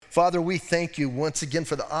Father, we thank you once again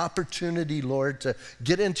for the opportunity, Lord, to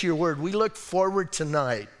get into your word. We look forward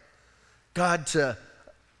tonight, God, to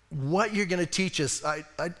what you're going to teach us.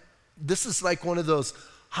 This is like one of those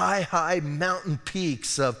high mountain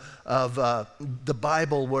peaks of the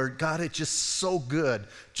Bible where, God, it's just so good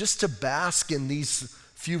just to bask in these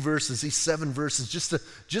few verses, these 7 verses,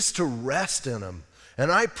 just to rest in them.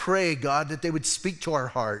 And I pray, God, that they would speak to our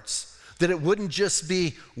hearts, that it wouldn't just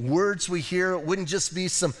be words we hear, it wouldn't just be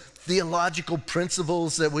some theological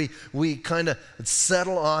principles that we kind of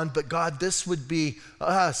settle on, but God, this would be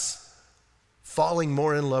us falling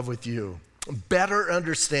more in love with you, better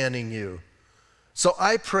understanding you. So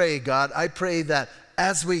I pray, God, I pray that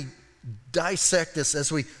as we dissect this,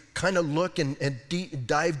 as we kind of look and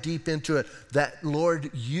dive deep into it, that,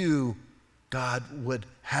 Lord, you, God, would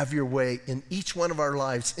have your way in each one of our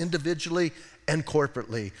lives, individually and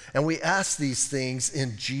corporately. And we ask these things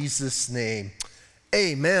in Jesus' name.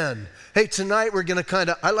 Amen. Hey, tonight we're going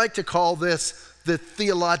to I like to call this the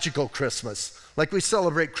theological Christmas. Like, we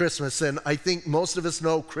celebrate Christmas, and I think most of us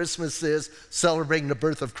know Christmas is celebrating the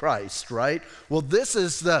birth of Christ, right? Well, this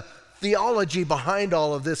is the theology behind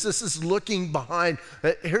all of this. This is looking behind.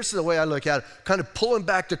 Here's the way I look at it, kind of pulling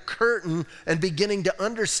back the curtain and beginning to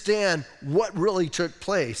understand what really took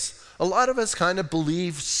place. A lot of us kind of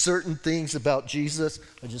believe certain things about Jesus.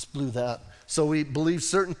 I just blew that. So we believe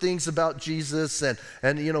certain things about Jesus, and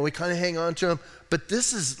you know, we kind of hang on to him. But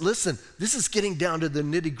this is getting down to the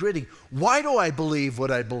nitty-gritty. Why do I believe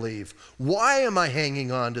what I believe? Why am I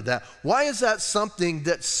hanging on to that? Why is that something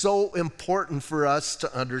that's so important for us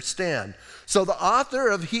to understand? So the author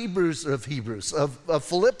of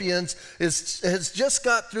Philippians has just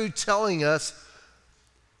got through telling us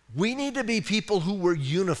we need to be people who were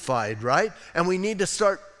unified, right? And we need to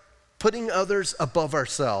start putting others above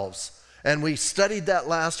ourselves. And we studied that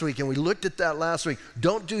last week, and we looked at that last week.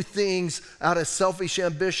 Don't do things out of selfish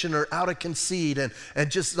ambition or out of conceit and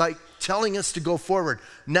just like telling us to go forward.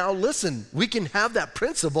 Now listen, we can have that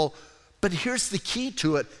principle, but here's the key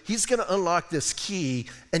to it. He's going to unlock this key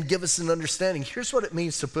and give us an understanding. Here's what it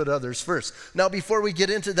means to put others first. Now, before we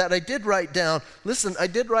get into that, I did write down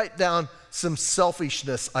some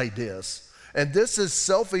selfishness ideas. And this is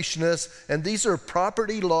selfishness, and these are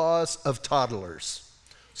property laws of toddlers.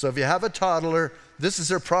 So if you have a toddler, this is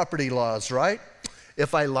their property laws, right?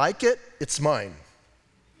 If I like it, it's mine.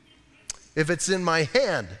 If it's in my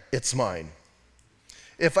hand, it's mine.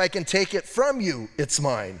 If I can take it from you, it's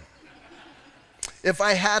mine. If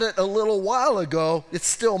I had it a little while ago, it's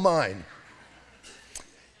still mine.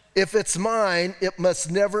 If it's mine, it must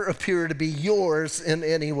never appear to be yours in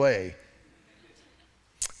any way.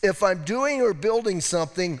 If I'm doing or building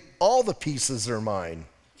something, all the pieces are mine.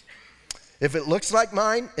 If it looks like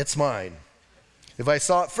mine, it's mine. If I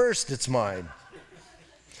saw it first, it's mine.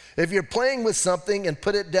 If you're playing with something and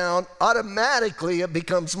put it down, automatically it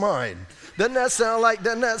becomes mine. Doesn't that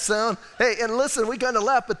sound? Hey, and listen, we kind of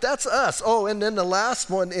laugh, but that's us. Oh, and then the last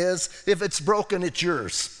one is, if it's broken, it's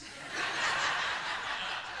yours.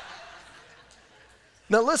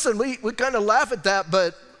 Now listen, we kind of laugh at that,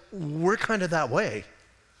 but we're kind of that way.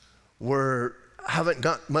 Haven't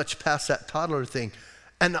got much past that toddler thing.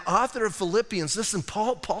 And the author of Philippians, listen,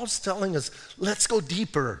 Paul's telling us, let's go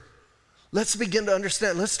deeper. Let's begin to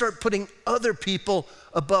understand. Let's start putting other people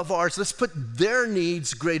above ours. Let's put their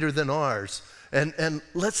needs greater than ours. And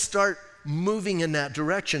let's start moving in that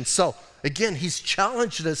direction. So again, he's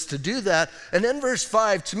challenged us to do that. And then verse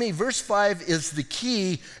 5, to me, verse 5 is the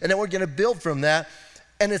key, and then we're going to build from that.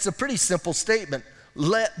 And it's a pretty simple statement.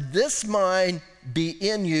 Let this mind be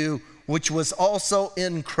in you, which was also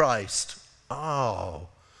in Christ. Oh.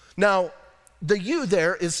 Now, the you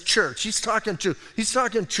there is church. He's talking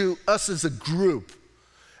to us as a group.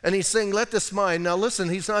 And he's saying, let this mind. Now listen,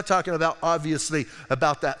 he's not talking about, obviously,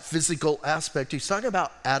 about that physical aspect. He's talking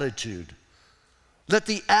about attitude. Let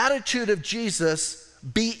the attitude of Jesus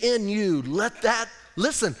be in you. Let that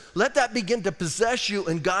begin to possess you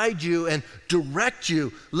and guide you and direct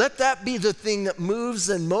you. Let that be the thing that moves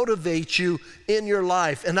and motivates you in your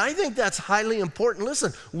life. And I think that's highly important.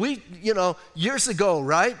 Listen, years ago,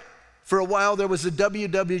 right? For a while, there was a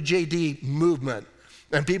WWJD movement,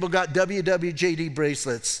 and people got WWJD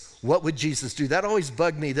bracelets. What would Jesus do? That always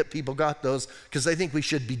bugged me that people got those, because I think we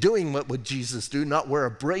should be doing what would Jesus do, not wear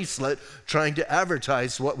a bracelet trying to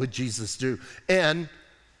advertise what would Jesus do. And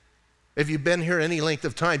if you've been here any length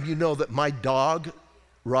of time, you know that my dog,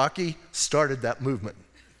 Rocky, started that movement.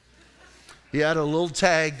 He had a little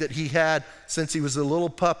tag that he had since he was a little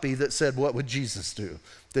puppy that said, what would Jesus do?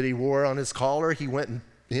 That he wore on his collar. He went and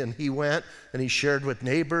and he went and he shared with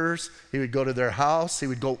neighbors. He would go to their house. He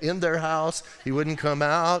would go in their house. He wouldn't come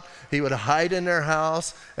out. He would hide in their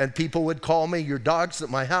house, and people would call me, "Your dog's at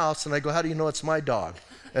my house." And I go, "How do you know it's my dog?"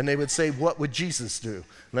 And they would say, "What would Jesus do?"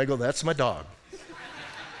 And I go, "That's my dog."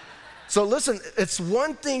 So listen, it's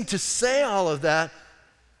one thing to say all of that,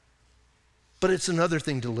 but it's another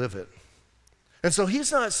thing to live it. And so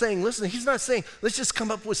he's not saying, listen, he's not saying, let's just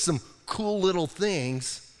come up with some cool little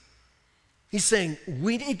things. He's saying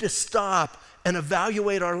we need to stop and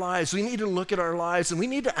evaluate our lives. We need to look at our lives, and we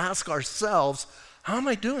need to ask ourselves, how am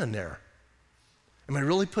I doing there? Am I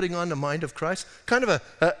really putting on the mind of Christ? Kind of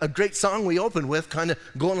a great song we opened with, kind of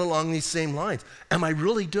going along these same lines. Am I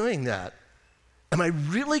really doing that? Am I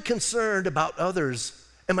really concerned about others?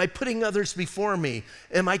 Am I putting others before me?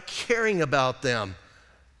 Am I caring about them?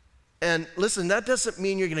 And listen, that doesn't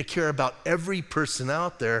mean you're going to care about every person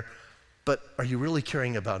out there, but are you really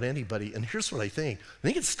caring about anybody? And here's what I think. I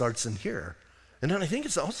think it starts in here. And then I think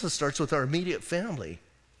it also starts with our immediate family.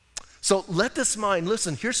 So let this mind,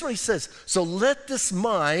 listen, here's what he says. So let this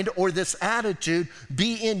mind or this attitude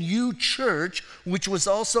be in you, church, which was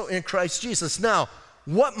also in Christ Jesus. Now,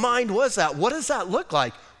 what mind was that? What does that look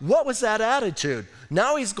like? What was that attitude?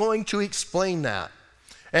 Now he's going to explain that.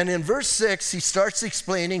 And in verse 6, he starts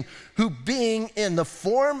explaining, who being in the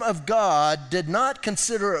form of God did not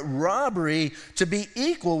consider it robbery to be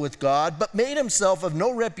equal with God, but made himself of no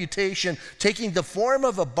reputation, taking the form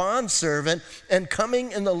of a bondservant and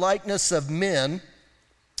coming in the likeness of men.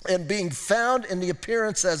 And being found in the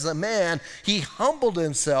appearance as a man, he humbled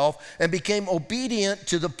himself and became obedient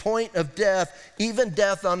to the point of death, even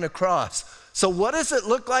death on the cross. So what does it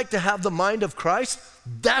look like to have the mind of Christ?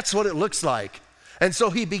 That's what it looks like. And so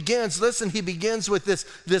he begins, listen, he begins with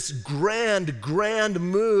this grand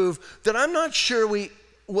move that I'm not sure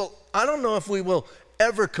I don't know if we will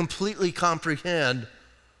ever completely comprehend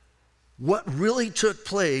what really took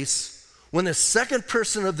place when the second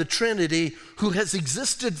person of the Trinity, who has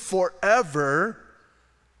existed forever,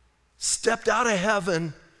 stepped out of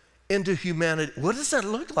heaven into humanity. What does that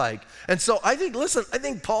look like? And so I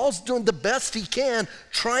think Paul's doing the best he can,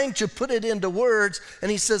 trying to put it into words. And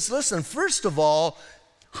he says, listen, first of all,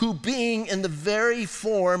 who being in the very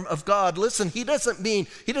form of God. Listen, he doesn't mean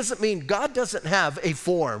God doesn't have a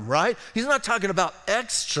form, right? He's not talking about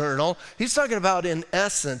external. He's talking about in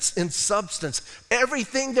essence, in substance.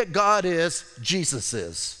 Everything that God is, Jesus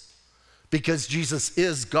is, because Jesus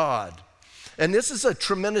is God. And this is a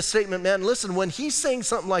tremendous statement, man. Listen, when he's saying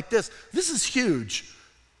something like this is huge.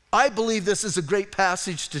 I believe this is a great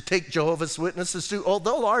passage to take Jehovah's Witnesses to. Oh,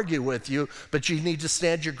 they'll argue with you, but you need to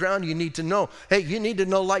stand your ground. You need to know. Hey, you need to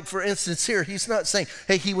know, like, for instance, here, he's not saying,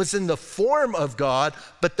 hey, he was in the form of God,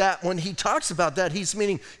 but that when he talks about that, he's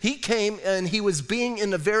meaning he came and he was being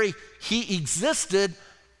he existed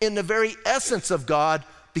in the very essence of God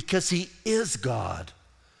because he is God.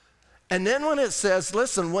 And then when it says,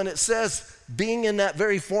 listen, when it says being in that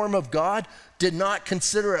very form of God, did not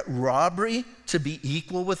consider it robbery to be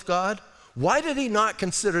equal with God. Why did he not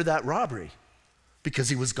consider that robbery? Because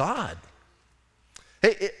he was God.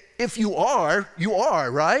 Hey, if you are,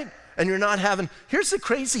 right? And you're not here's the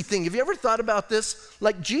crazy thing. Have you ever thought about this?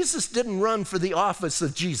 Like, Jesus didn't run for the office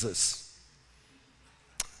of Jesus.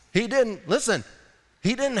 He didn't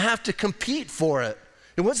have to compete for it.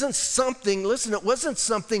 It wasn't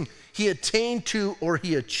something he attained to or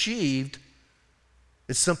he achieved.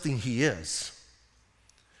 It's something he is.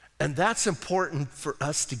 And that's important for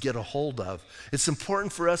us to get a hold of. It's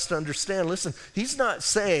important for us to understand. Listen, he's not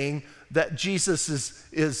saying that Jesus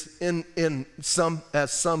is in some,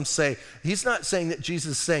 as some say, he's not saying that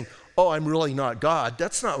Jesus is saying, oh, I'm really not God.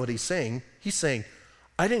 That's not what he's saying. He's saying,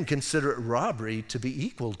 I didn't consider it robbery to be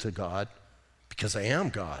equal to God because I am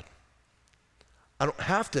God. I don't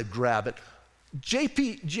have to grab it.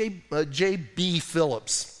 J.B.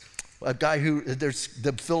 Phillips, a guy there's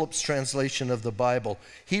the Phillips translation of the Bible.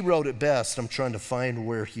 He wrote it best. I'm trying to find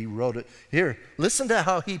where he wrote it. Here, listen to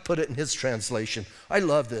how he put it in his translation. I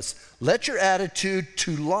love this. Let your attitude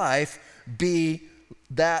to life be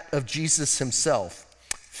that of Jesus himself.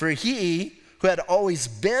 For he, who had always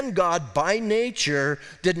been God by nature,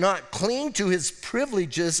 did not cling to his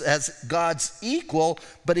privileges as God's equal,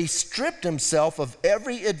 but he stripped himself of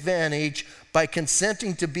every advantage by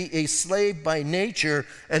consenting to be a slave by nature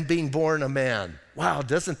and being born a man. Wow,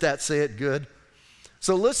 doesn't that say it good?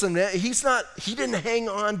 So listen, he didn't hang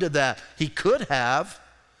on to that. He could have,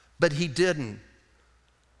 but he didn't.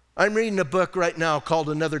 I'm reading a book right now called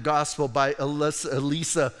Another Gospel by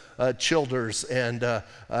Elisa Childers, and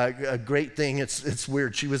a great thing. It's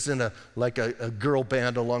weird. She was in a girl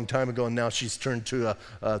band a long time ago, and now she's turned to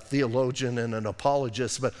a theologian and an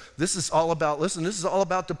apologist. But this is all about, this is all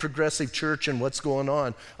about the progressive church and what's going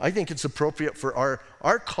on. I think it's appropriate for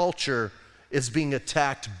our culture is being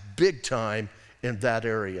attacked big time in that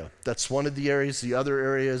area. That's one of the areas. The other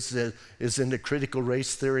areas is in the critical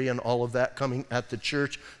race theory and all of that coming at the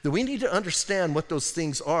church. That we need to understand what those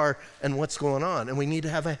things are and what's going on, and we need to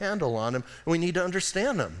have a handle on them, and we need to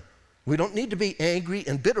understand them. We don't need to be angry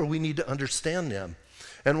and bitter. We need to understand them.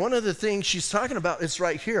 And one of the things she's talking about is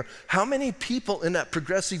right here. How many people in that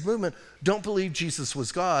progressive movement don't believe Jesus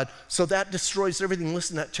was God? So that destroys everything.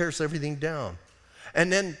 Listen, that tears everything down. And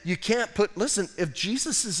then you can't listen, if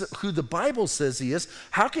Jesus is who the Bible says he is,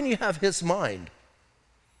 how can you have his mind?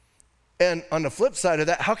 And on the flip side of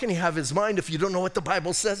that, how can you have his mind if you don't know what the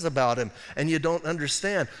Bible says about him and you don't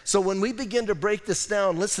understand? So when we begin to break this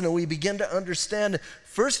down, listen, and we begin to understand,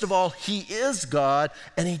 first of all, he is God,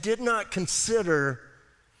 and he did not consider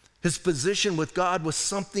his position with God was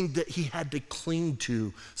something that he had to cling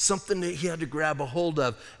to, something that he had to grab a hold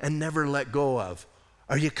of and never let go of.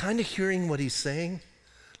 Are you kind of hearing what he's saying?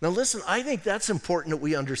 Now listen, I think that's important that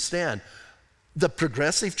we understand. The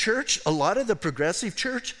progressive church, a lot of the progressive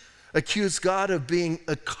church accuse God of being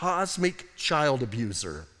a cosmic child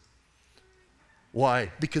abuser.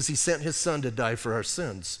 Why? Because he sent his son to die for our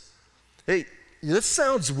sins. Hey, this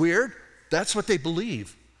sounds weird. That's what they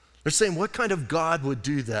believe. They're saying, what kind of God would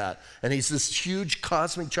do that? And he's this huge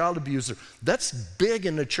cosmic child abuser. That's big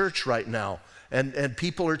in the church right now, and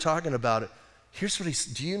people are talking about it. Here's what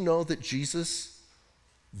do you know that Jesus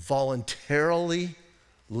voluntarily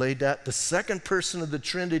laid that? The second person of the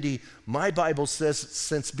Trinity, my Bible says,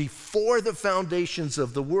 since before the foundations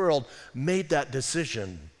of the world, made that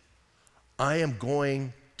decision. I am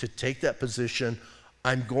going to take that position.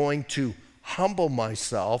 I'm going to humble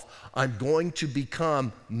myself. I'm going to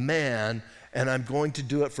become man, and I'm going to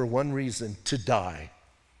do it for one reason, to die.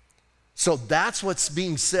 So that's what's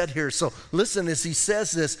being said here. So listen, as he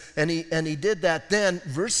says this, and he did that, then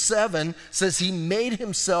verse 7 says he made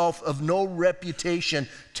himself of no reputation,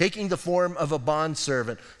 taking the form of a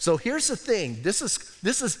bondservant. So here's the thing. This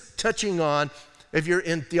is touching on, if you're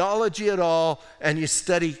in theology at all and you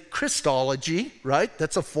study Christology, right?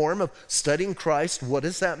 That's a form of studying Christ. What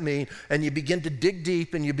does that mean? And you begin to dig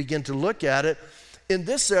deep and you begin to look at it. In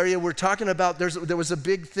this area, we're talking about, there was a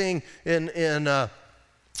big thing in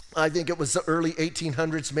I think it was the early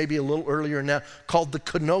 1800s, maybe a little earlier now, called the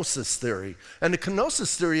kenosis theory. And the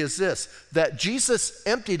kenosis theory is this, that Jesus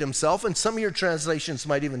emptied himself, and some of your translations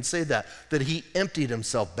might even say that he emptied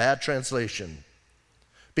himself. Bad translation.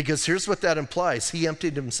 Because here's what that implies. He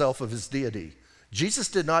emptied himself of his deity. Jesus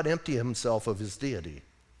did not empty himself of his deity.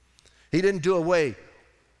 He didn't do away.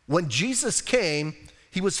 When Jesus came,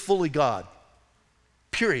 he was fully God.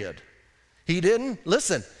 Period. He didn't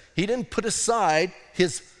put aside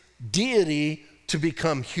his deity to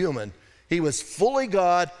become human. He was fully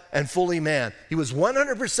God and fully man. He was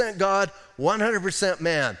 100% God, 100%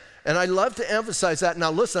 man. And I love to emphasize that.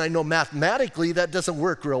 Now listen, I know mathematically that doesn't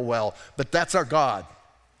work real well, but that's our God.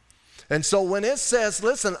 And so when it says,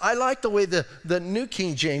 listen, I like the way the New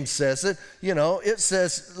King James says it. You know, it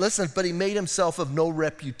says, listen, but he made himself of no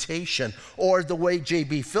reputation. Or the way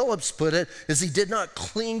J.B. Phillips put it is he did not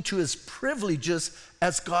cling to his privileges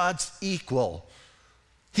as God's equal.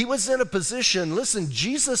 He was in a position, listen,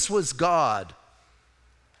 Jesus was God,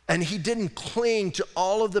 and he didn't cling to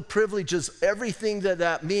all of the privileges, everything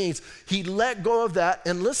that means. He let go of that,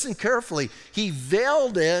 and listen carefully, he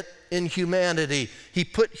veiled it in humanity. He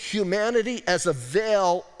put humanity as a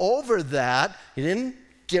veil over that. He didn't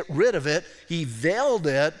get rid of it. He veiled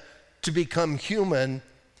it to become human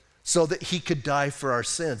so that he could die for our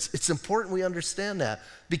sins. It's important we understand that,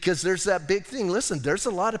 because there's that big thing. Listen, there's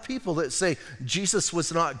a lot of people that say Jesus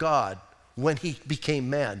was not God when he became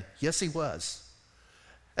man. Yes, he was.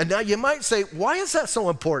 And now you might say, why is that so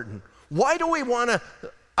important? Why do we want to?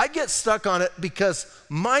 I get stuck on it because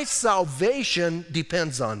my salvation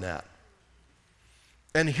depends on that.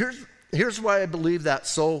 And here's why I believe that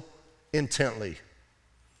so intently.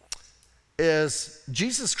 Is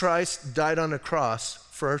Jesus Christ died on a cross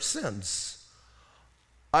for our sins.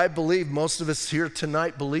 I believe most of us here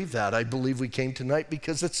tonight believe that. I believe we came tonight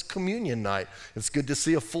because it's communion night. It's good to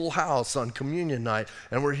see a full house on communion night.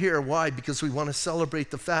 And we're here, why? Because we want to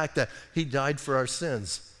celebrate the fact that he died for our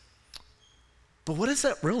sins. But what does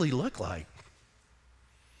that really look like?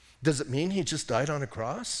 Does it mean he just died on a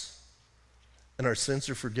cross and our sins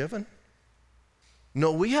are forgiven?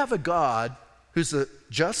 No, we have a God who's a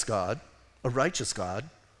just God, a righteous God,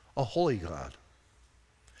 a holy God.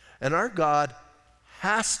 And our God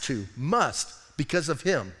must, because of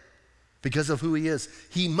him, because of who he is,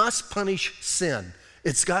 he must punish sin.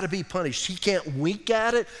 It's got to be punished. He can't wink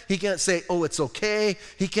at it. He can't say, oh, it's okay.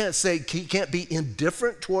 He can't be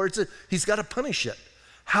indifferent towards it. He's got to punish it.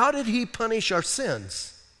 How did he punish our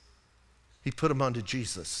sins? He put them onto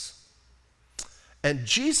Jesus. And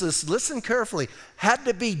Jesus, listen carefully, had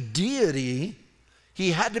to be deity.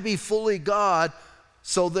 He had to be fully God,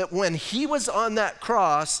 so that when he was on that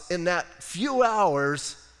cross in that few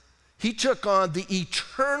hours, he took on the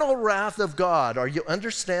eternal wrath of God. Are you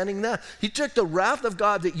understanding that? He took the wrath of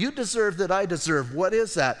God that you deserve, that I deserve. What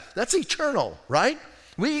is that? That's eternal, right?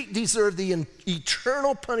 We deserve the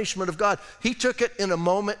eternal punishment of God. He took it in a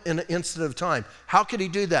moment, in an instant of time. How could he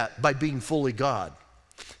do that? By being fully God.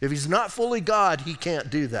 If he's not fully God, he can't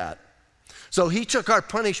do that. So he took our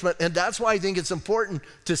punishment, and that's why I think it's important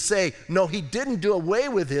to say, no, he didn't do away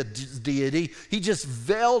with his deity. He just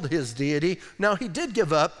veiled his deity. Now, he did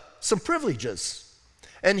give up some privileges,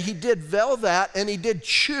 and he did veil that, and he did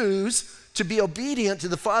choose to be obedient to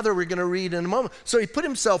the Father we're going to read in a moment. So he put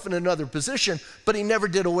himself in another position, but he never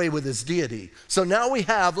did away with his deity. So now we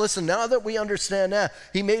have, listen, now that we understand that,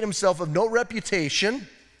 he made himself of no reputation,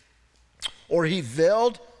 or he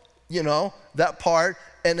veiled, that part,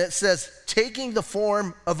 and it says, taking the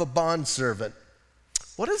form of a bondservant.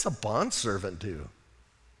 What does a bondservant do?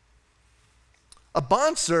 A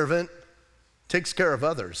bondservant takes care of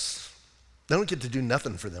others. They don't get to do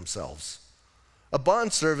nothing for themselves. A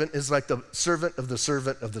bondservant is like the servant of the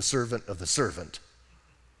servant of the servant of the servant.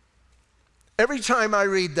 Every time I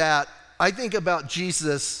read that, I think about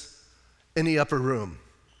Jesus in the upper room,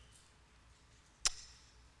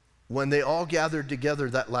 when they all gathered together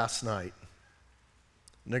that last night.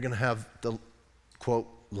 And they're going to have the, quote,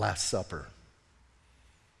 Last Supper.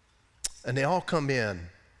 And they all come in.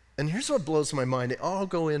 And here's what blows my mind. They all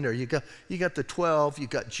go in there. You got the 12, you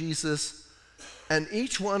got Jesus. And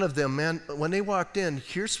each one of them, man, when they walked in,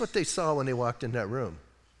 here's what they saw when they walked in that room.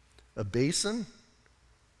 A basin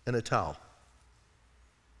and a towel.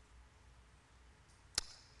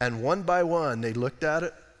 And one by one, they looked at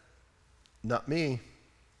it. Not me.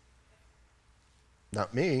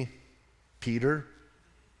 Not me. Peter,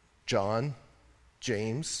 John,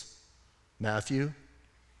 James, Matthew,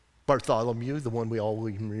 Bartholomew, the one we all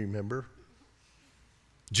remember,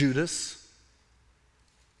 Judas.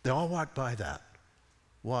 They all walked by that.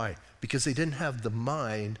 Why? Because they didn't have the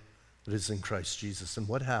mind that is in Christ Jesus. And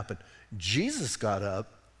what happened? Jesus got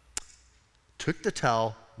up, took the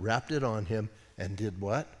towel, wrapped it on him, and did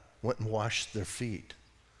what? Went and washed their feet.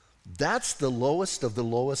 That's the lowest of the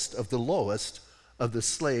lowest of the lowest of the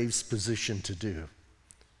slaves' position to do.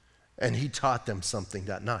 And he taught them something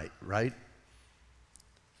that night, right?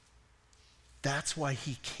 That's why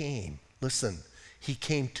he came. Listen, he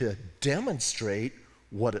came to demonstrate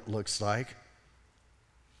what it looks like,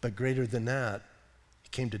 but greater than that, he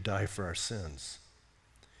came to die for our sins.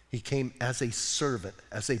 He came as a servant,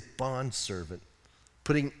 as a bondservant,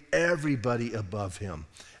 putting everybody above him.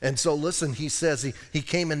 And so listen, he says he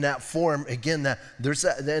came in that form. Again, that there's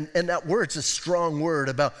that, and that word's a strong word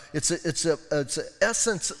about it's the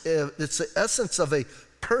essence of a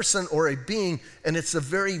person or a being, and it's the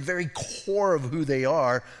very, very core of who they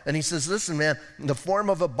are. And he says, listen, man, in the form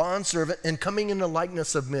of a bondservant and coming in the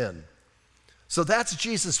likeness of men. So that's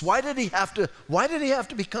Jesus. Why did he have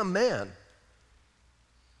to become man?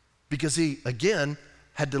 Because he, again,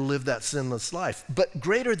 had to live that sinless life. But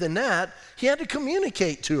greater than that, he had to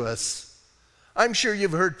communicate to us. I'm sure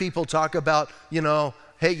you've heard people talk about,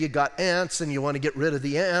 hey, you got ants and you want to get rid of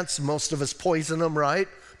the ants. Most of us poison them, right?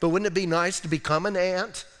 But wouldn't it be nice to become an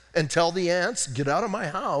ant and tell the ants, get out of my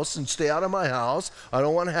house and stay out of my house. I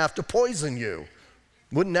don't want to have to poison you.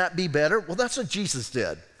 Wouldn't that be better? Well, that's what Jesus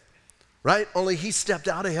did, right? Only he stepped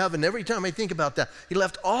out of heaven. Every time I think about that, he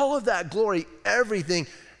left all of that glory, everything,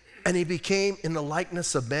 and he became in the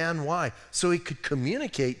likeness of man. Why? So he could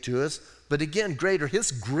communicate to us. But again,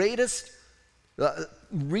 his greatest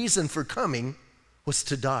reason for coming was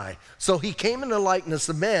to die. So he came in the likeness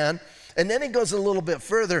of man, and then he goes a little bit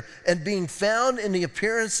further, and being found in the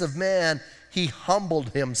appearance of man, he humbled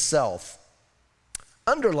himself.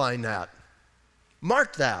 Underline that.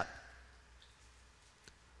 Mark that.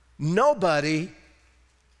 Nobody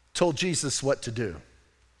told Jesus what to do.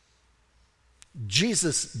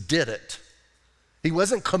 Jesus did it. He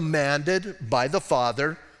wasn't commanded by the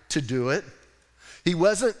Father to do it. He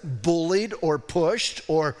wasn't bullied or pushed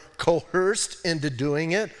or coerced into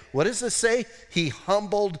doing it. What does it say? He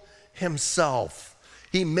humbled himself.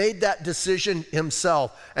 He made that decision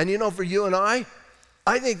himself. And you know, for you and I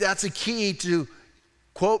think that's a key to,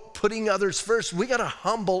 quote, putting others first. We got to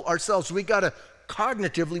humble ourselves. We got to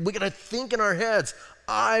cognitively, we got to think in our heads,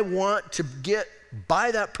 I want to get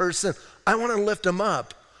by that person. I want to lift them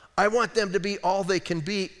up. I want them to be all they can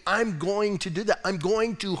be. I'm going to do that. I'm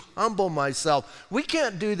going to humble myself. We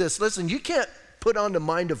can't do this. Listen, you can't put on the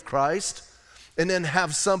mind of Christ and then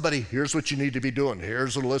have somebody, here's what you need to be doing.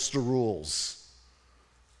 Here's a list of rules.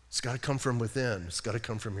 It's got to come from within. It's got to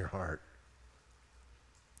come from your heart.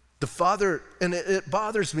 The Father, and it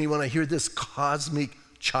bothers me when I hear this cosmic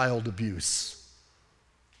child abuse.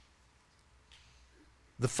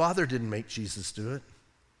 The Father didn't make Jesus do it.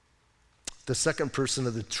 The second person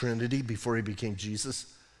of the Trinity, before he became Jesus,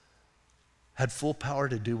 had full power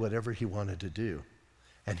to do whatever he wanted to do.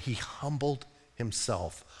 And he humbled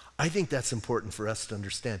himself. I think that's important for us to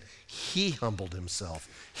understand. He humbled himself.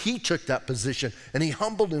 He took that position and he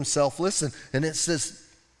humbled himself. Listen, and it says,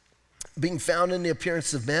 being found in the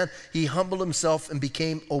appearance of man, he humbled himself and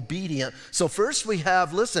became obedient. So first we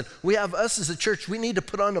have us as a church, we need to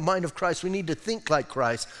put on the mind of Christ. We need to think like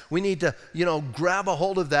Christ. We need to, grab a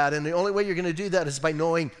hold of that. And the only way you're going to do that is by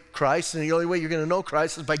knowing Christ. And the only way you're going to know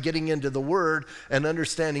Christ is by getting into the Word and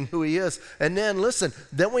understanding who he is. And then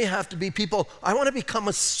then we have to be people, I want to become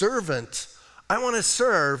a servant. I want to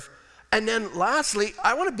serve. And then lastly,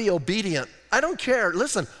 I want to be obedient. I don't care.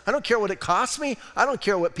 Listen, I don't care what it costs me. I don't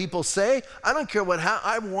care what people say. I don't care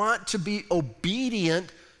I want to be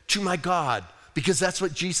obedient to my God, because that's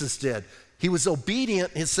what Jesus did. He was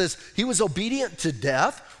obedient. It says he was obedient to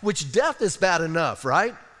death, which death is bad enough,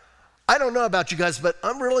 right? I don't know about you guys, but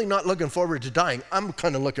I'm really not looking forward to dying. I'm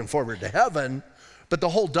kind of looking forward to heaven. But the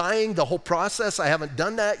whole dying, the whole process, I haven't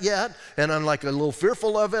done that yet, and I'm like a little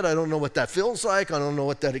fearful of it. I don't know what that feels like. I don't know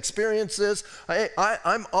what that experience is.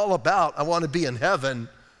 I'm all about, I want to be in heaven.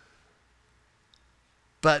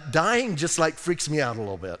 But dying just like freaks me out a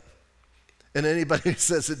little bit. And anybody who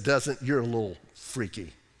says it doesn't, you're a little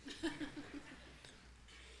freaky.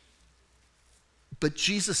 But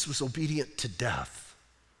Jesus was obedient to death.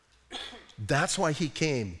 That's why he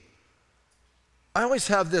came. I always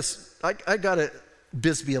have this, I got a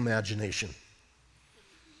Bisbee imagination.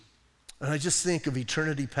 And I just think of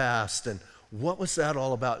eternity past and what was that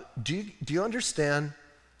all about? Do you understand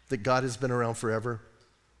that God has been around forever?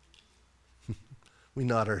 We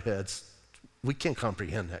nod our heads. We can't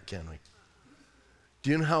comprehend that, can we?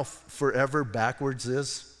 Do you know how forever backwards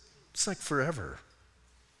is? It's like forever.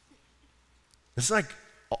 It's like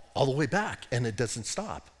all the way back, and it doesn't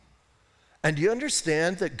stop. And do you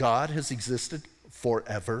understand that God has existed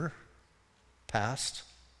forever past?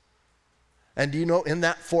 And do you know in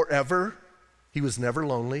that forever, he was never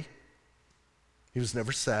lonely. He was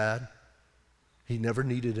never sad. He never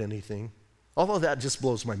needed anything. Although that just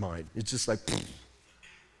blows my mind. It's just like, pfft.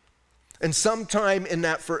 And sometime in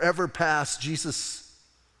that forever past, Jesus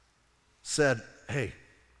said, hey,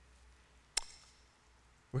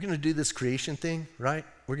 we're going to do this creation thing, right?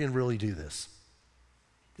 We're going to really do this.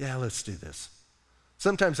 Yeah, let's do this.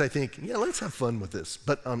 Sometimes I think, yeah, let's have fun with this,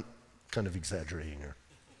 but I'm kind of exaggerating here.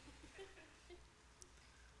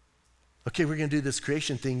 Okay, we're going to do this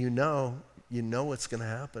creation thing. You know what's going to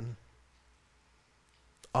happen.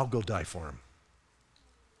 I'll go die for him.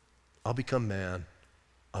 I'll become man.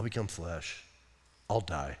 I'll become flesh. I'll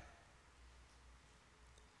die.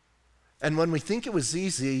 And when we think it was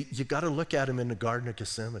easy, you got to look at him in the Garden of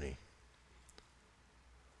Gethsemane.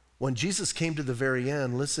 When Jesus came to the very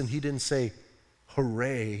end, listen, he didn't say,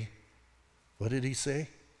 hooray. What did he say?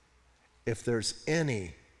 If there's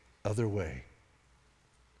any other way,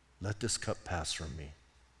 let this cup pass from me.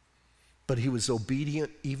 But he was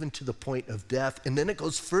obedient even to the point of death. And then it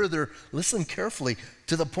goes further, listen carefully,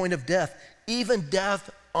 to the point of death, even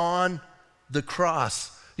death on the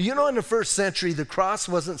cross. You know, in the first century, the cross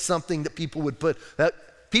wasn't something that people would put,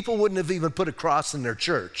 that people wouldn't have even put a cross in their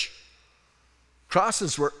church.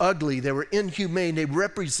 Crosses were ugly, they were inhumane, they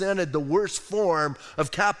represented the worst form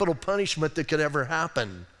of capital punishment that could ever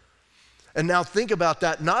happen. And now think about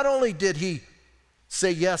that. Not only did he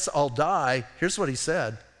say, yes, I'll die, here's what he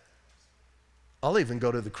said. I'll even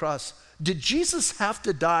go to the cross. Did Jesus have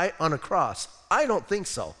to die on a cross? I don't think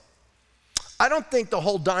so. I don't think the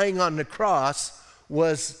whole dying on the cross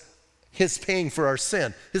was his paying for our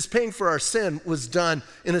sin. His paying for our sin was done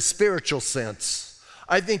in a spiritual sense.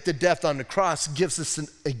 I think the death on the cross gives us an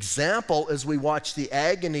example as we watch the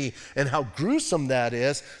agony and how gruesome that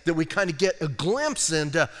is, that we kind of get a glimpse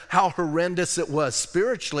into how horrendous it was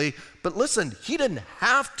spiritually. But listen, he didn't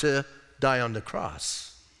have to die on the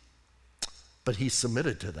cross, but he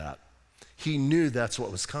submitted to that. He knew that's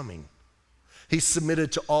what was coming. He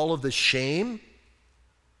submitted to all of the shame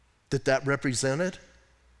that represented,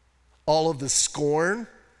 all of the scorn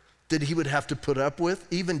that he would have to put up with,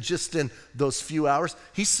 even just in those few hours.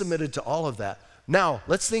 He submitted to all of that. Now,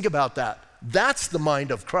 let's think about that. That's the mind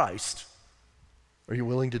of Christ. Are you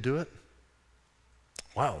willing to do it?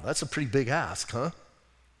 Wow, that's a pretty big ask, huh?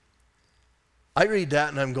 I read that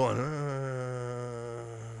and I'm going,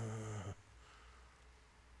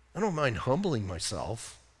 I don't mind humbling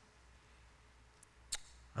myself.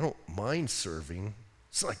 I don't mind serving.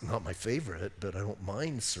 It's like not my favorite, but I don't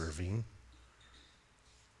mind serving.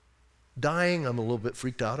 Dying, I'm a little bit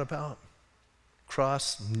freaked out about.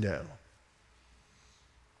 Cross, no.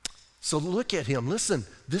 So look at him. Listen,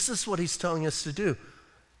 this is what he's telling us to do.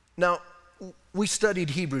 Now, we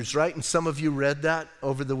studied Hebrews, right? And some of you read that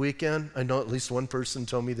over the weekend. I know at least one person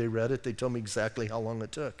told me they read it. They told me exactly how long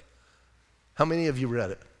it took. How many of you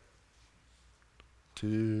read it?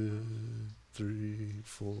 2, 3,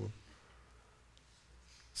 4.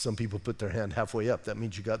 Some people put their hand halfway up. That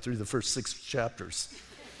means you got through the first 6 chapters.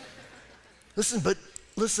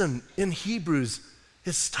 Listen, in Hebrews,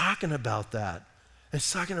 it's talking about that. It's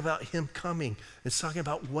talking about him coming. It's talking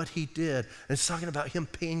about what he did. It's talking about him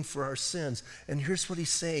paying for our sins. And here's what he's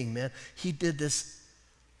saying, man. He did this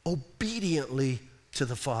obediently to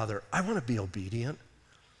the Father. I want to be obedient.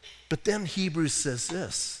 But then Hebrews says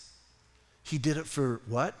this. He did it for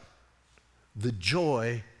what? The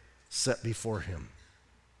joy set before him.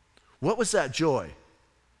 What was that joy?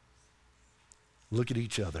 Look at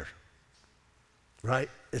each other, right?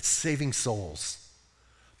 It's saving souls.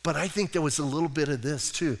 But I think there was a little bit of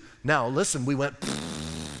this too. Now, listen, we went,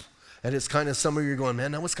 and it's kind of, some of you are going,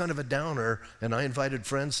 man, that was kind of a downer, and I invited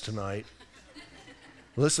friends tonight.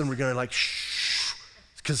 Listen, we're going to like, shh,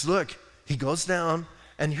 because look, he goes down,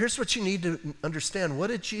 and here's what you need to understand. What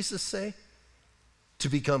did Jesus say? To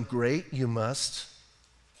become great, you must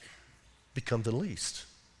become the least.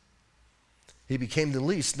 He became the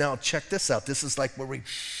least. Now, check this out. This is like where we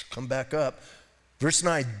come back up. Verse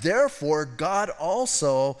 9, therefore God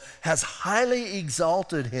also has highly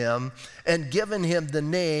exalted him and given him the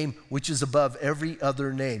name which is above every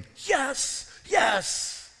other name. Yes,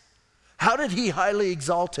 yes. How did he highly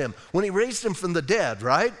exalt him? When he raised him from the dead,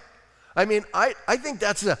 right? I mean, I think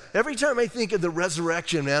that's every time I think of the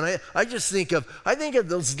resurrection, man, I think of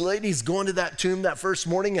those ladies going to that tomb that first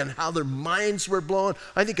morning and how their minds were blown.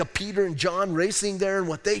 I think of Peter and John racing there and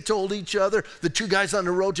what they told each other, the 2 guys on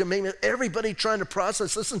the road to Emmaus, everybody trying to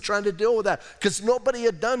process this and trying to deal with that because nobody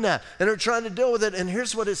had done that, and they're trying to deal with it. And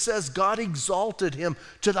here's what it says, God exalted him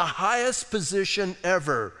to the highest position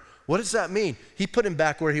ever. What does that mean? He put him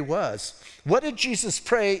back where he was. What did Jesus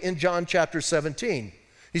pray in John chapter 17?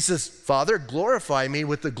 He says, Father, glorify me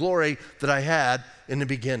with the glory that I had in the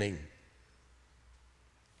beginning.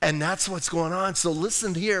 And that's what's going on. So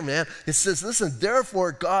listen here, man. It says, listen,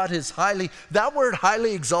 therefore God is highly, that word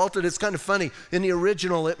highly exalted, it's kind of funny. In the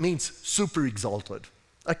original, it means super exalted.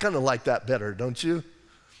 I kind of like that better, don't you?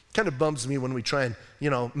 Kind of bums me when we try and,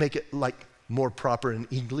 make it like more proper in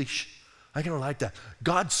English. I kind of like that.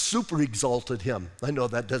 God super exalted him. I know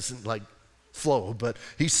that doesn't like flow, but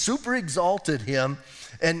he super exalted him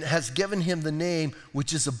and has given him the name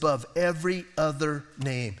which is above every other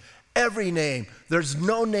name. Every name. There's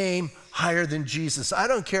no name higher than Jesus. I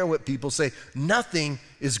don't care what people say. Nothing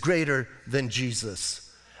is greater than Jesus.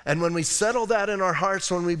 And when we settle that in our hearts,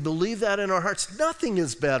 when we believe that in our hearts, nothing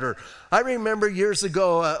is better. I remember years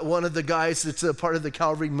ago, one of the guys that's a part of the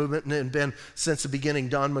Calvary movement and been since the beginning,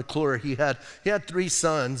 Don McClure, he had 3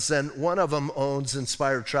 sons, and one of them owns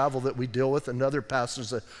Inspired Travel that we deal with. Another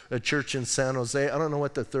pastors a church in San Jose. I don't know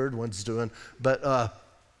what the third one's doing, but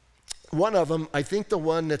one of them, I think the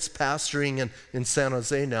one that's pastoring in San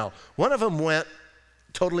Jose now, one of them went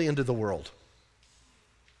totally into the world.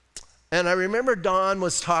 And I remember Don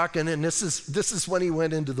was talking, and this is when he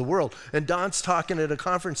went into the world. And Don's talking at a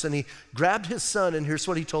conference, and he grabbed his son, and here's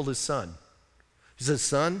what he told his son. He says,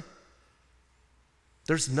 son,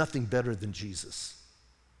 there's nothing better than Jesus.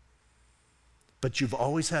 But you've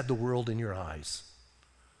always had the world in your eyes.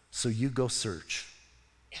 So you go search,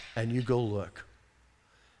 and you go look.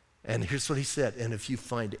 And here's what he said, and if you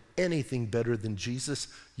find anything better than Jesus,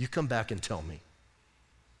 you come back and tell me,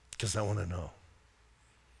 because I want to know.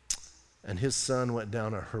 And his son went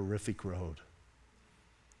down a horrific road.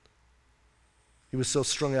 He was so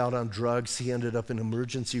strung out on drugs, he ended up in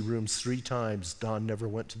emergency rooms 3 times. Don never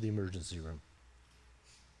went to the emergency room.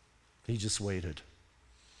 He just waited.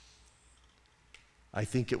 I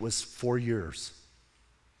think it was 4 years.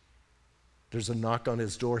 There's a knock on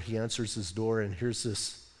his door. He answers his door, and here's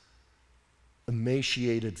this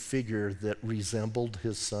emaciated figure that resembled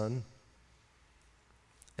his son.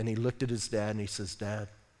 And he looked at his dad and he says, Dad,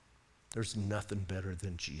 there's nothing better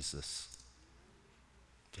than Jesus.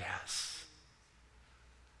 Yes.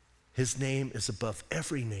 His name is above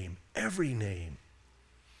every name, every name.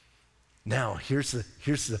 Now, here's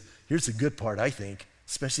the good part, I think,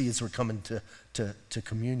 especially as we're coming to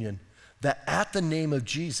communion, that at the name of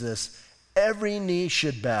Jesus, every knee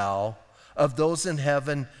should bow, of those in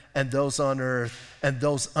heaven and those on earth and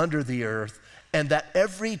those under the earth, and that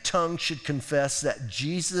every tongue should confess that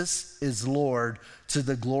Jesus is Lord to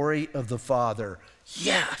the glory of the Father.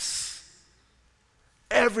 Yes,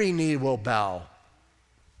 every knee will bow,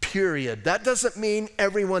 period. That doesn't mean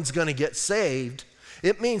everyone's going to get saved.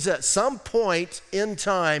 It means at some point in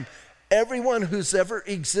time, everyone who's ever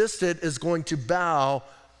existed is going to bow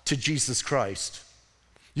to Jesus Christ.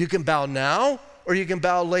 You can bow now or you can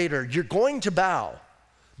bow later. You're going to bow.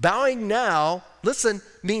 Bowing now, listen,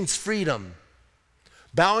 means freedom.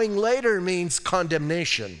 Bowing later means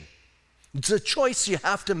condemnation. It's a choice you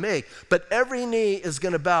have to make, but every knee is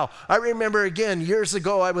going to bow. I remember again, years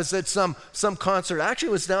ago, I was at some concert. Actually,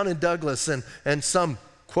 it was down in Douglas, and some,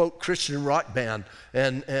 quote, Christian rock band.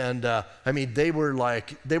 And I mean, they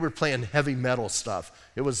were playing heavy metal stuff.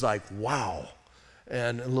 It was like, wow.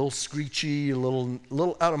 And a little screechy, a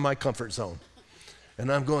little out of my comfort zone.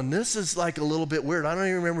 And I'm going, this is like a little bit weird. I don't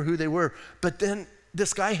even remember who they were. But then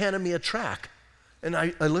this guy handed me a track. And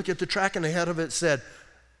I look at the track, and ahead of it said,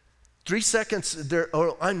 3 seconds, here's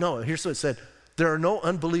what it said, there are no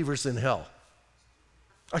unbelievers in hell.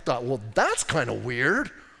 I thought, well, that's kind of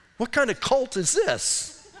weird. What kind of cult is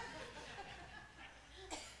this?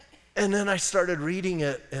 And then I started reading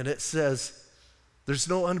it, and it says, there's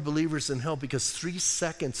no unbelievers in hell because 3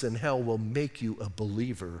 seconds in hell will make you a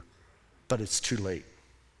believer, but it's too late.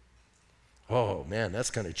 Oh, man,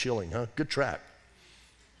 that's kind of chilling, huh? Good track.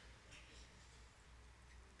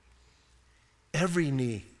 Every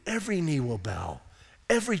knee will bow.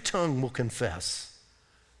 Every tongue will confess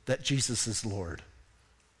that Jesus is Lord.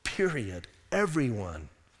 Period. Everyone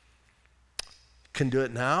can do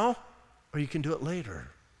it now or you can do it later.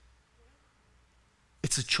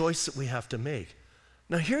 It's a choice that we have to make.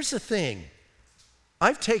 Now, here's the thing.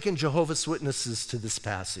 I've taken Jehovah's Witnesses to this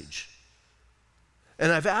passage.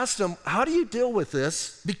 And I've asked them, how do you deal with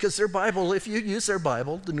this? Because their Bible, if you use their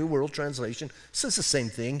Bible, the New World Translation, says the same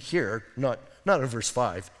thing here, not in verse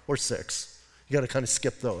 5 or 6. You got to kind of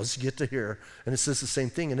skip those. You get to here, and it says the same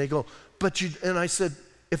thing. And they go, and I said,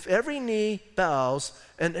 if every knee bows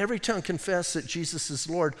and every tongue confess that Jesus is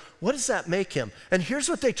Lord, what does that make him? And here's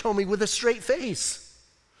what they told me with a straight face.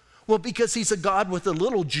 Well, because he's a God with a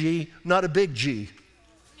little g, not a big G.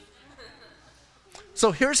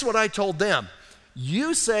 So here's what I told them.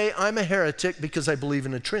 You say I'm a heretic because I believe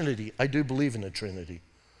in a Trinity. I do believe in a Trinity.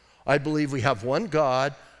 I believe we have one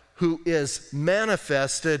God who is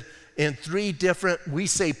manifested in 3 different, we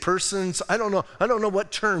say persons. I don't know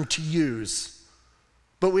what term to use.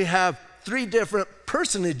 But we have 3 different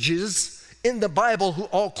personages in the Bible who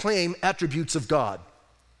all claim attributes of God.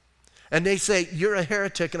 And they say, you're a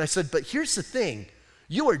heretic. And I said, but here's the thing.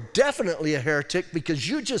 You are definitely a heretic because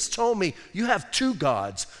you just told me you have 2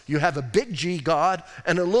 gods. You have a big G God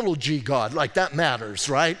and a little g God. Like that matters,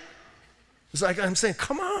 right? It's like I'm saying,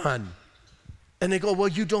 come on. And they go, well,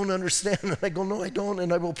 you don't understand. And I go, no, I don't,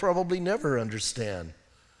 and I will probably never understand.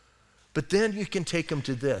 But then you can take them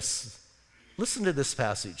to this. Listen to this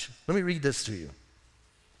passage. Let me read this to you.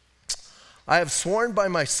 I have sworn by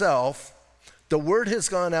myself, the word has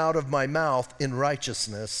gone out of my mouth in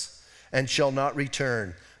righteousness and shall not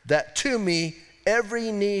return, that to me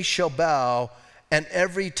every knee shall bow and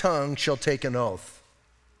every tongue shall take an oath.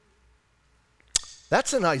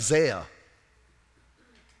 That's in Isaiah.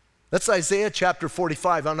 That's Isaiah chapter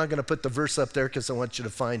 45. I'm not going to put the verse up there because I want you to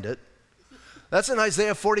find it. That's in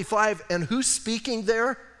Isaiah 45. And who's speaking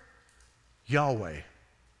there? Yahweh,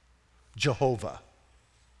 Jehovah.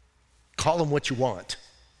 Call him what you want.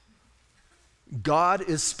 God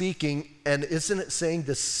is speaking, and isn't it saying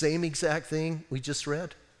the same exact thing we just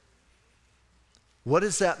read? What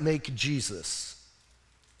does that make Jesus?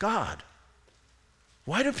 God.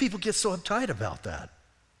 Why do people get so uptight about that?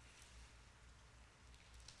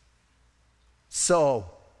 So,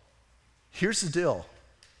 here's the deal.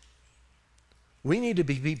 We need to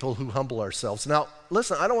be people who humble ourselves. Now,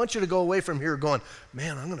 listen, I don't want you to go away from here going,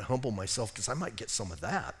 man, I'm going to humble myself because I might get some of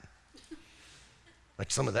that.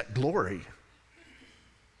 Like some of that glory.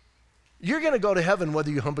 You're going to go to heaven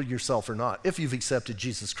whether you humble yourself or not. If you've accepted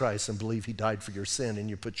Jesus Christ and believe he died for your sin and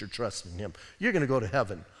you put your trust in him, you're going to go to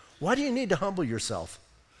heaven. Why do you need to humble yourself?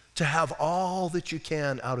 To have all that you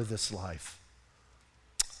can out of this life.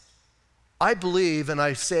 I believe, and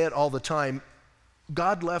I say it all the time,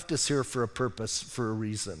 God left us here for a purpose, for a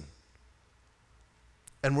reason.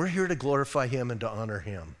 And we're here to glorify him and to honor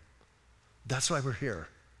him. That's why we're here.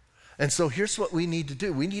 And so here's what we need to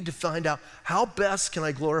do. We need to find out, how best can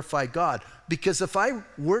I glorify God? Because if I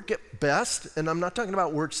work at best, and I'm not talking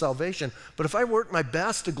about work salvation, but if I work my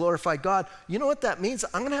best to glorify God, you know what that means?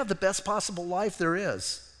 I'm going to have the best possible life there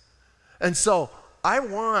is. And so I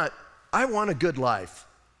want a good life.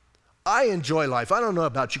 I enjoy life. I don't know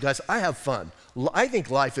about you guys. I have fun. I think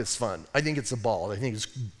life is fun. I think it's a ball. I think it's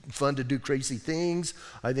fun to do crazy things.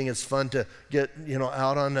 I think it's fun to get,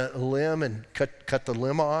 out on a limb and cut the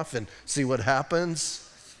limb off and see what happens.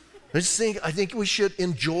 I think we should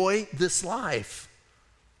enjoy this life.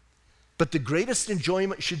 But the greatest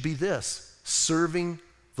enjoyment should be this: serving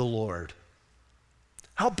the Lord.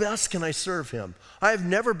 How best can I serve him? I have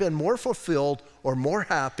never been more fulfilled or more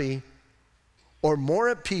happy or more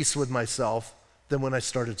at peace with myself than when I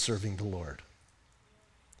started serving the Lord.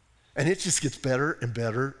 And it just gets better and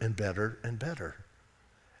better and better and better.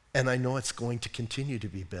 And I know it's going to continue to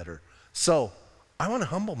be better. So I want to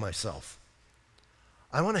humble myself.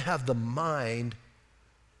 I want to have the mind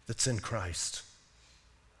that's in Christ.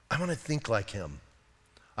 I want to think like him.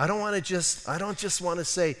 I don't just want to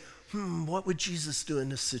say, what would Jesus do in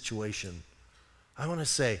this situation? I want to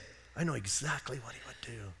say, I know exactly what he would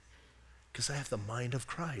do, because I have the mind of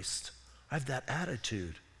Christ. I have that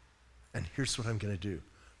attitude. And here's what I'm going to do.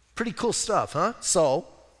 Pretty cool stuff, huh? So,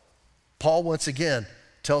 Paul once again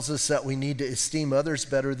tells us that we need to esteem others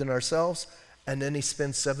better than ourselves, and then he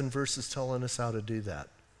spends 7 verses telling us how to do that.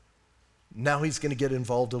 Now he's going to get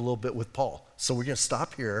involved a little bit with Paul. So we're going to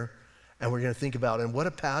stop here, and we're going to think about, and what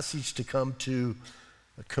a passage to come to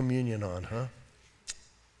a communion on, huh?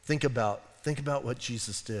 Think about what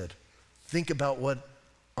Jesus did. Think about what,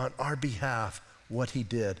 on our behalf, what he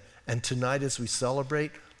did. And tonight as we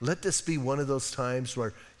celebrate, let this be one of those times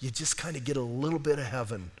where you just kind of get a little bit of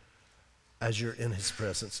heaven as you're in his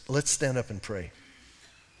presence. Let's stand up and pray.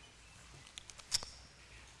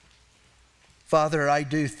 Father, I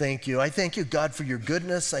do thank you. I thank you, God, for your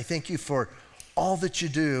goodness. I thank you for all that you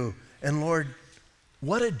do. And Lord,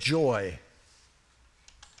 what a joy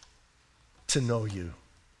to know you.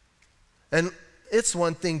 And it's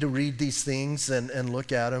one thing to read these things and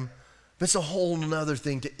look at them, but it's a whole nother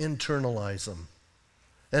thing to internalize them.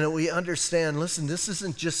 And that we understand, listen, this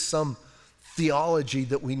isn't just some theology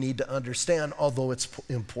that we need to understand, although it's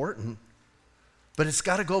important, but it's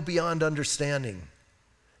got to go beyond understanding.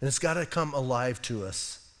 And it's got to come alive to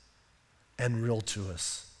us and real to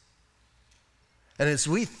us. And as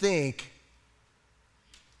we think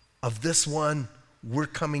of this one, we're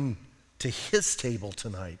coming to his table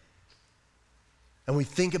tonight, and we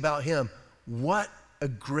think about him, what a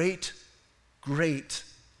great, great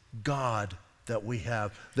God that we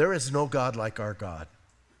have. There is no God like our God.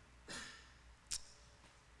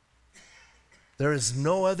 There is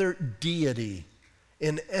no other deity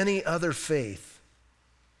in any other faith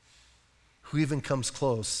who even comes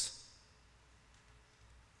close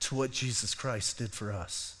to what Jesus Christ did for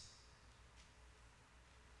us.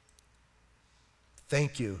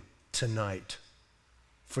 Thank you tonight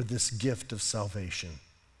for this gift of salvation.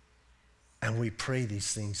 And we pray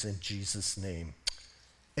these things in Jesus' name.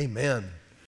 Amen.